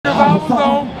I was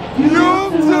on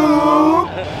YouTube.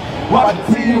 Watch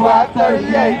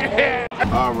TY38.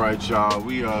 All right, y'all.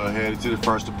 We headed to the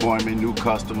first appointment. New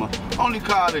customer. Only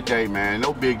car today, man.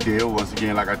 No big deal. Once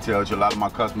again, like I tell you, a lot of my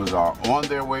customers are on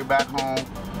their way back home.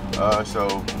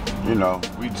 So, you know,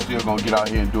 we still gonna get out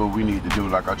here and do what we need to do.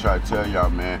 Like I try to tell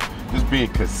y'all, man, just being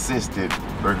consistent,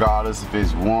 regardless if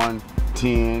it's 1,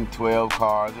 10, 12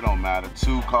 cars, it don't matter.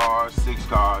 2 cars, 6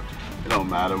 cars, it don't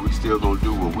matter. We still gonna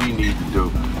do what we need to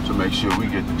do to make sure we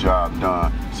get the job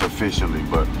done sufficiently.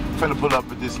 But I'm finna pull up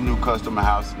at this new customer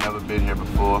house. Never been here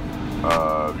before.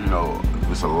 You know,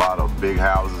 there's a lot of big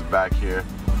houses back here.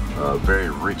 Very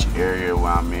rich area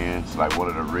where I'm in. It's like one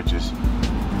of the richest.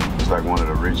 It's like one of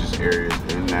the richest areas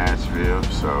in Nashville.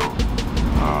 So,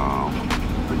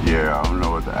 but yeah, I don't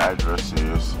know what the address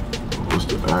is. What's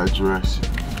the address?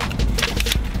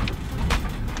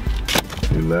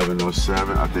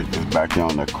 1107. I think it's back here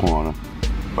on that corner.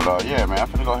 But yeah, man,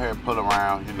 I'm gonna go ahead and pull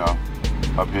around, you know,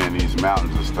 up here in these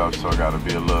mountains and stuff. So I gotta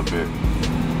be a little bit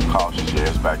cautious. Yeah,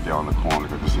 it's back there on the corner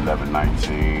because it's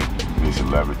 1119. It's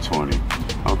 1120.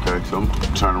 Okay, so I'm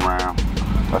gonna turn around.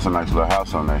 That's a nice little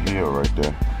house on that hill right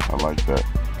there. I like that.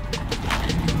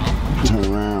 Turn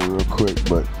around real quick,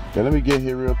 but yeah, let me get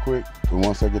here real quick. And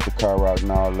once I get the car out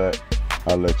and all that,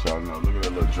 I'll let y'all know. Look at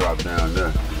that little drop down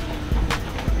there.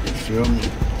 You feel me?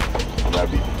 I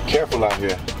gotta be careful out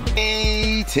here.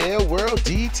 Detail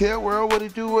world, what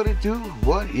it do, what it do,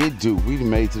 what it do. We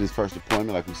made it to this first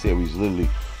appointment. Like we said, we was literally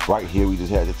right here. We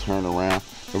just had to turn around.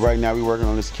 But right now we're working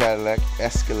on this CADILLAC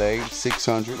ESCALADE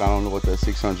 600. I don't know what that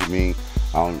 600 means.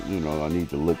 I don't, you know, I need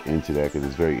to look into that because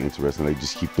it's very interesting. They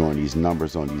just keep throwing these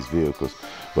numbers on these vehicles.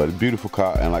 But a beautiful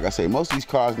car. And like I say, most of these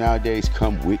cars nowadays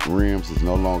come with rims. It's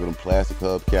no longer them plastic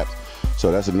hubcaps.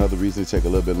 So that's another reason to take a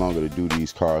little bit longer to do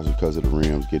these cars because of the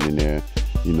rims getting in there.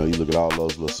 You know, you look at all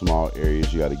those little small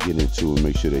areas you got to get into and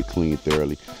make sure they clean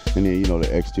thoroughly. And then, you know, the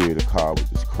exterior of the car with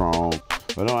this chrome.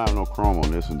 But I don't have no chrome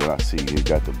on this one that I see. It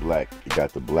got the black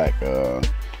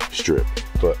strip.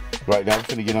 But right now, I'm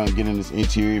finna get in this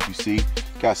interior. If you see,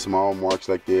 got small marks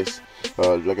like this.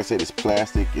 Like I said, it's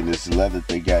plastic and it's leather that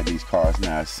they got in these cars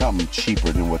now. It's something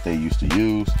cheaper than what they used to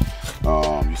use.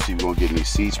 You see, we're gonna get in these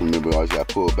seats. Remember, I always got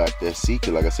to pull back that seat.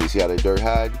 Cause like I say, see how they dirt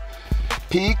hide?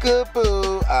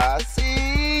 Peekaboo, I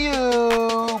see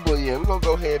you. But yeah, we're gonna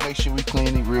go ahead and make sure we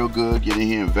clean it real good. Get in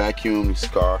here and vacuum this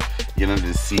car. Get under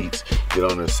the seats. Get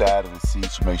on the side of the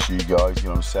seats. Make sure you guys get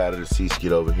on the side of the seats.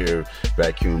 Get over here,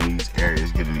 vacuum these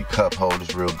areas. Get the cup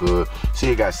holders real good. See,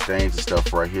 it got stains and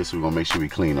stuff right here, so we're gonna make sure we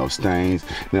clean those stains.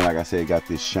 Then, like I said, it got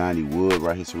this shiny wood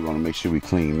right here, so we're gonna make sure we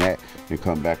clean that and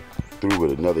come back through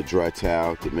with another dry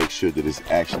towel to make sure that it's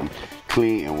actually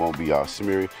clean and won't be all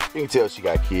smeary. You can tell she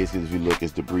got kids because if you look,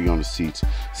 it's debris on the seats.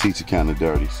 Seats are kind of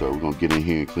dirty, so we're gonna get in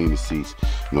here and clean the seats.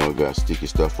 You know, it got sticky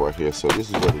stuff right here. So this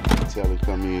is where the detailing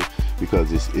come in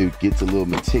because it gets a little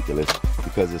meticulous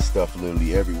because there's stuff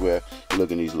literally everywhere. You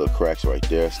look in these little cracks right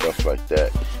there, stuff like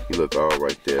that. You look all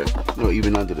right there. You know,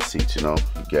 even under the seats, you know,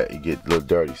 you get a little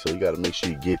dirty. So you got to make sure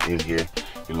you get in here.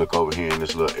 You look over here in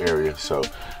this little area. So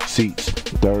seats,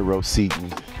 third row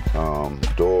seating,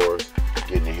 doors.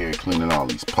 Getting in here and cleaning all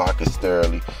these pockets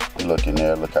thoroughly. You look in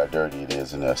there, look how dirty it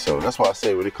is in there. So that's why I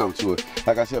say when it comes to it,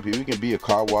 like I tell people, we can be a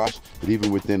car wash, but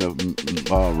even within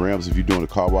the realms, if you're doing a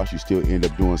car wash, you still end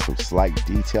up doing some slight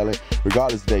detailing.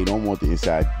 Regardless, they don't want the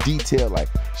inside detail like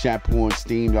shampooing,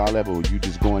 steam, all that, but when you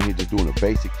just going here just doing a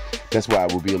basic, that's why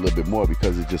it will be a little bit more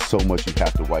because it's just so much you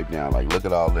have to wipe down. Like look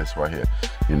at all this right here.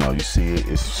 You know, you see it,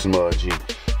 it's smudgy.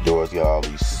 Doors got all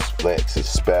these flecks and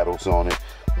spattles on it.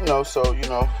 You know, so, you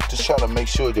know, just try to make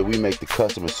sure that we make the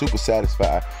customer super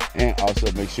satisfied and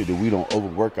also make sure that we don't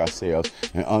overwork ourselves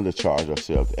and undercharge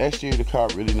ourselves. The exterior of the car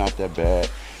really not that bad.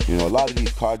 You know, a lot of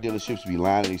these car dealerships be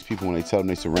lying to these people when they tell them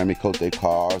they ceramic coat their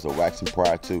cars or wax them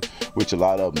prior to, which a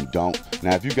lot of them don't.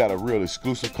 Now, if you got a real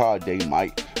exclusive car, they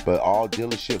might, but all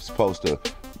dealerships supposed to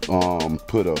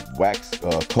put a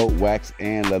coat wax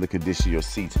and leather condition your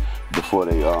seats before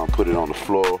they put it on the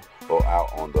floor or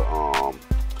out on the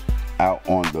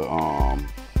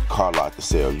car lot to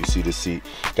sell. You see the seat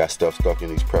got stuff stuck in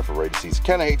these perforated seats.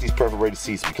 Kind of hate these perforated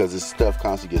seats because this stuff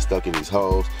constantly gets stuck in these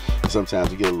holes. And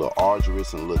sometimes you get a little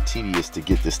arduous and a little tedious to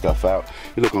get this stuff out.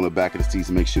 You look on the back of the seats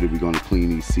and make sure that we're going to clean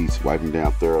these seats, wipe them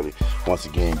down thoroughly. Once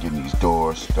again, getting these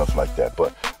doors, stuff like that.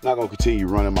 But I'm not going to continue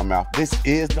running my mouth. This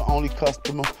is the only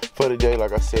customer for the day.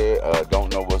 Like I said,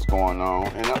 don't know what's going on.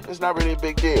 And it's not really a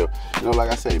big deal. You know,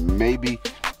 like I say, maybe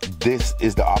this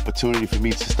is the opportunity for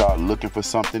me to start looking for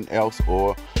something else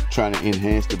or trying to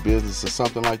enhance the business or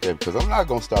something like that, because I'm not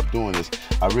gonna stop doing this.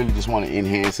 I really just want to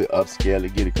enhance it, upscale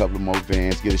it, get a couple of more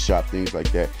vans, get a shop, things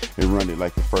like that, and run it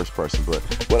like the first person. But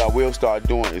what I will start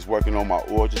doing is working on my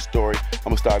origin story. I'm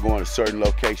gonna start going to certain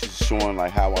locations, showing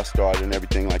like how I started and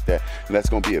everything like that. And that's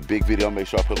gonna be a big video. I'll make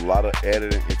sure I put a lot of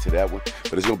editing into that one.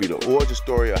 But it's gonna be the origin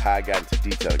story of how I got into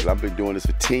detailing, because I've been doing this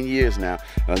for 10 years now,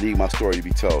 and I need my story to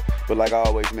be told. But like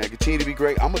always, man, continue to be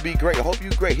great. I'm gonna be great. I hope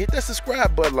you're great. Hit that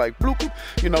subscribe button, like bloop, bloop.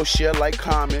 You know, share, like,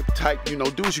 comment, type, you know,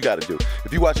 do what you gotta do.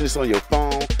 If you're watching this on your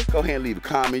phone, go ahead and leave a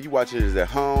comment. You watching this at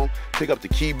home, pick up the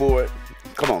keyboard.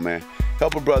 Come on, man.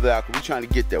 Help a brother out, because we're trying to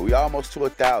get there. We almost to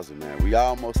 1,000, man. We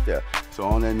almost there. So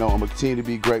on that note, I'm gonna continue to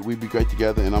be great. We be great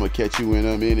together, and I'm gonna catch you in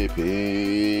a minute.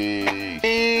 Peace.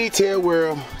 Detail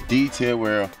world, detail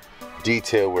world,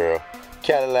 detail world.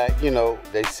 Cadillac, you know,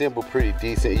 they symbol pretty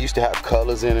decent. It used to have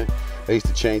colors in it. They used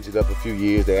to change it up a few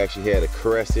years. They actually had a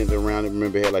crescent around it.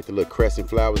 Remember, it had like the little crescent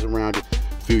flowers around it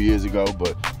a few years ago.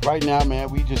 But right now, man,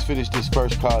 we just finished this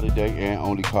first car today and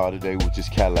only car today, which is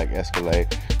Cadillac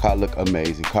Escalade. Car looked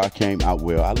amazing. Car came out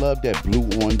well. I love that blue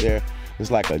on there.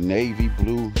 It's like a navy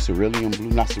blue, cerulean blue,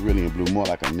 not cerulean blue, more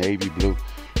like a navy blue.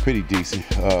 Pretty decent,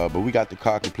 but we got the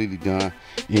car completely done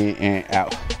in and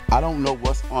out. I don't know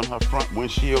what's on her front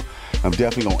windshield. I'm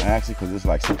definitely gonna ask it, because it's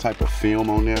like some type of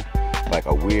film on there, like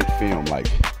a weird film. Like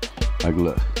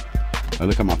look,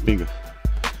 look at my finger.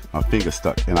 My finger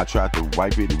stuck, and I tried to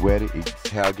wipe it and wet it. It's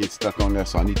how it gets stuck on there,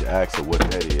 so I need to ask her what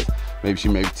that is. Maybe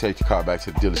she take the car back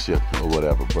to the dealership or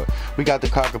whatever. But we got the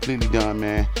car completely done,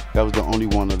 man. That was the only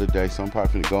one of the day, so I'm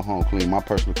probably gonna go home, clean my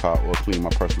personal car or clean my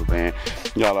personal van.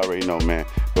 Y'all already know, man.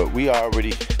 But we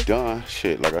already done.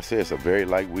 Shit, like I said, it's a very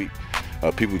light week.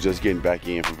 People just getting back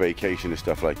in from vacation and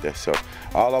stuff like that. So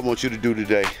all I want you to do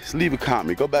today is leave a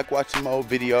comment. Go back, watch some old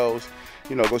videos.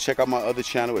 You know, go check out my other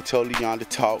channel at Totally Yonder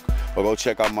Talk, or go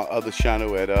check out my other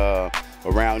channel at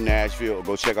Around Nashville, or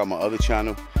go check out my other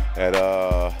channel at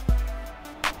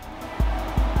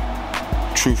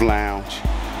Truth Lounge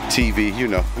TV. You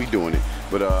know, we doing it.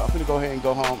 But I'm gonna go ahead and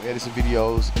go home, edit some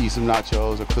videos, eat some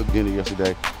nachos. I cooked dinner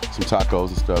yesterday, some tacos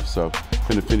and stuff. So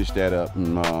gonna finish that up,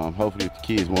 and hopefully if the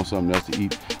kids want something else to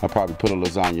eat, I'll probably put a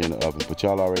lasagna in the oven. But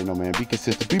y'all already know, man, be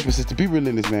consistent, be persistent, be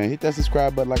relentless, man. Hit that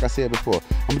subscribe button like I said before.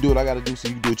 I'm gonna do what I gotta do so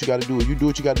you can do what you gotta do. You do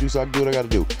what you gotta do so I can do what I gotta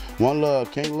do. One love,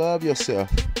 can't love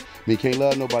yourself. I mean, can't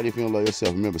love nobody if you don't love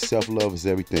yourself. Remember, self-love is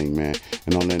everything, man.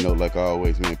 And on that note, like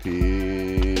always, man,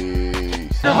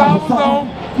 peace. If I was on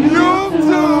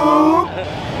YouTube,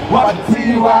 watch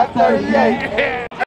TY38.